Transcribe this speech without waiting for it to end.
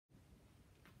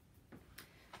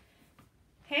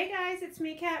Hey guys, it's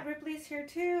me, Kat. Ripley's here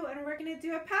too, and we're gonna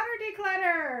do a powder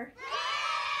declutter.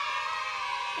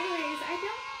 Anyways, I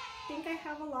don't think I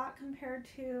have a lot compared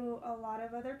to a lot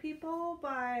of other people,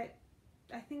 but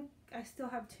I think I still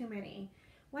have too many.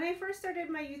 When I first started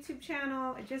my YouTube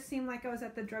channel, it just seemed like I was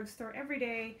at the drugstore every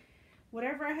day.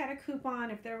 Whatever I had a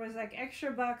coupon, if there was like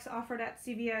extra bucks offered at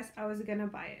CVS, I was gonna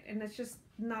buy it, and it's just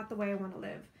not the way I want to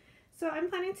live. So I'm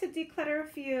planning to declutter a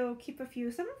few, keep a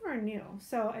few. Some of them are new,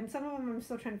 and some of them I'm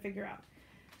still trying to figure out.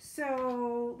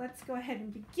 So let's go ahead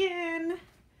and begin.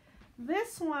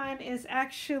 This one is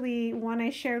actually one I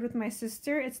shared with my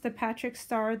sister. It's the Patrick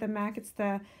Star, the MAC. It's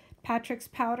the Patrick's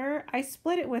powder. I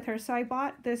split it with her, so I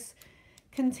bought this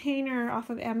container off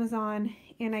of Amazon,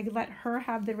 and I let her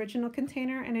have the original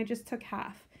container, and I just took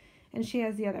half, and she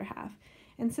has the other half.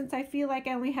 And since I feel like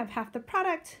I only have half the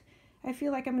product, I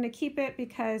feel like I'm going to keep it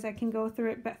because I can go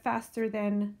through it faster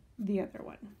than the other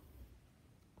one.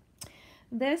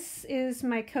 This is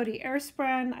my Coty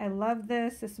Airspun. I love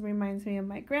this. This reminds me of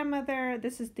my grandmother.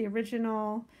 This is the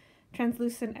original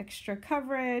translucent extra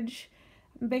coverage.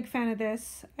 I'm a big fan of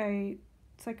this.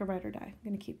 It's like a ride or die. I'm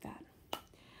going to keep that.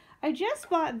 I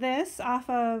just bought this off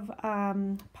of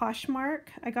Poshmark.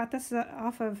 I got this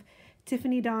off of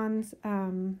Tiffany Dawn's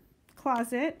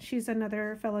closet. She's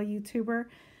another fellow YouTuber.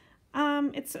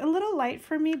 It's a little light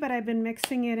for me, but I've been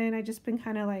mixing it in. I just been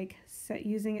kind of like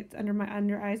using it under my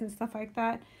under eyes and stuff like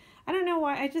that. I don't know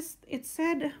why. It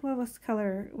said, what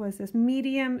color was this?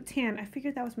 Medium tan. I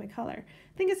figured that was my color.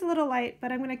 I think it's a little light,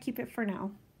 but I'm going to keep it for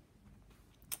now.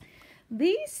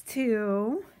 These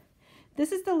two,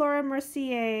 this is the Laura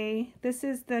Mercier. This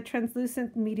is the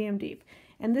translucent medium deep.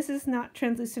 And this is not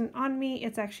translucent on me.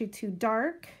 It's actually too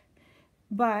dark,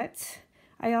 but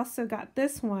I also got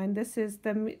this one. This is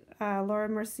the Laura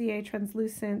Mercier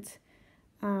translucent,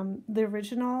 the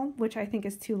original, which I think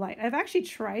is too light. I've actually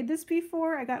tried this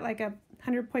before. I got like a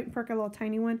 100-point perk, a little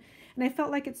tiny one, and I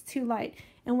felt like it's too light.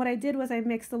 And what I did was I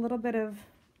mixed a little bit of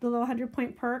the little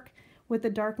 100-point perk with the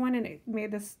dark one, and it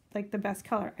made this like the best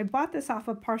color. I bought this off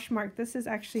of Poshmark. This is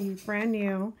actually brand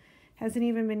new, hasn't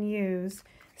even been used.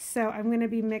 So I'm going to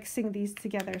be mixing these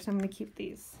together. So I'm going to keep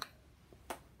these.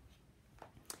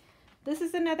 This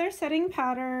is another setting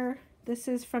powder. This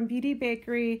is from Beauty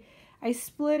Bakery. I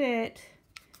split it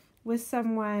with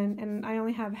someone and I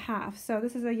only have half. So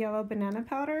this is a yellow banana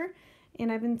powder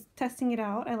and I've been testing it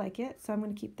out. I like it, so I'm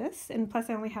going to keep this. And plus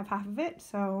I only have half of it,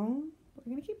 so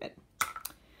we're going to keep it.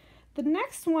 The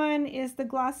next one is the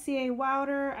Glossier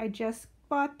Wowder. I just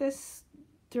bought this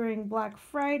during Black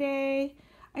Friday.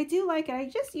 I do like it. I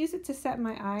just use it to set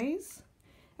my eyes.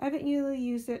 I haven't usually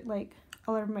used it like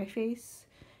all over my face.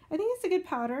 I think it's a good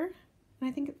powder, and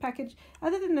I think the package,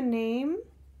 other than the name,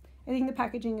 I think the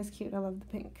packaging is cute. I love the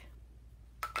pink.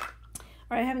 All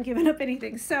right, I haven't given up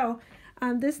anything. So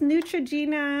this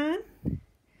Neutrogena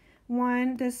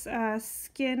one, this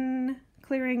skin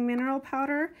clearing mineral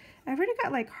powder, I've already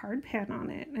got like hard pan on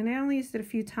it, and I only used it a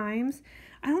few times.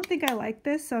 I don't think I like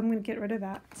this, so I'm going to get rid of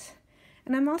that.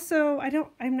 And I'm also,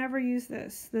 I've never used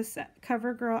this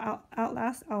CoverGirl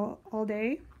Outlast all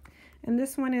day. And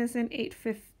this one is an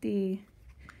 850.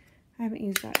 I haven't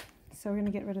used that, so we're going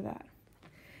to get rid of that.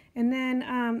 And then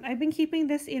I've been keeping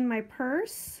this in my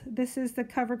purse. This is the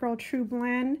CoverGirl True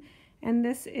Blend, and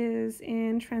this is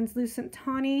in Translucent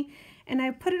Tawny. And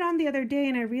I put it on the other day,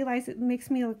 and I realized it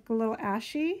makes me look a little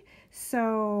ashy,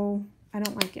 so I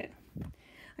don't like it.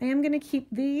 I am going to keep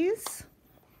these.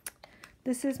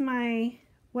 This is my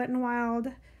Wet n Wild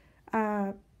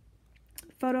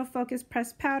Photo Focus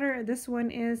Pressed Powder. This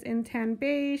one is in Tan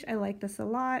Beige. I like this a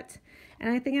lot. And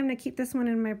I think I'm going to keep this one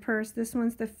in my purse. This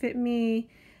one's the Fit Me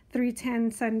 310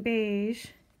 Sun Beige.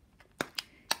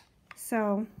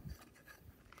 So,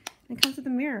 it comes with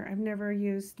a mirror. I've never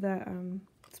used the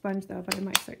sponge though, but I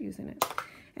might start using it.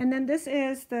 And then this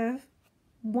is the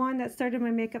one that started my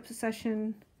makeup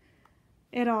session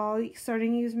at all,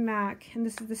 starting to use MAC, and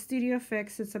this is the Studio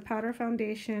Fix. It's a powder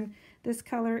foundation. This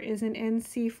color is an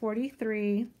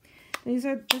NC43.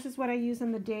 This is what I use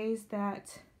on the days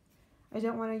that I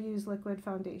don't want to use liquid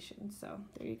foundation. So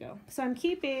there you go. So I'm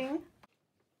keeping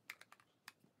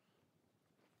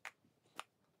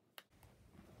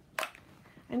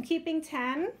I'm keeping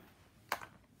 10,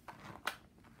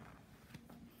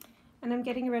 and I'm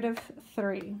getting rid of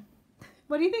 3.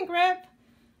 What do you think, Rip?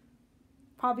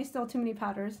 Probably still too many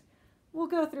powders. We'll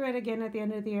go through it again at the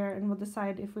end of the year and we'll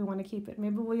decide if we want to keep it.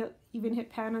 Maybe we'll even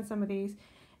hit pan on some of these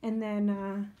and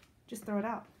then just throw it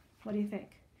out. What do you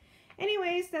think?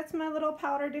 Anyways, that's my little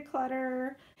powder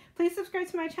declutter. Please subscribe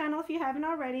to my channel if you haven't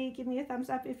already. Give me a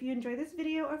thumbs up if you enjoy this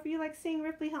video or if you like seeing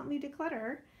Ripley help me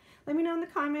declutter. Let me know in the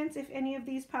comments if any of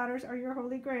these powders are your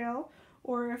holy grail,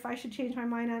 or if I should change my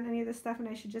mind on any of this stuff and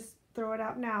I should just throw it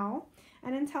out now.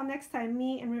 And until next time,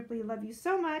 me and Ripley love you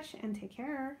so much, and take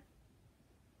care.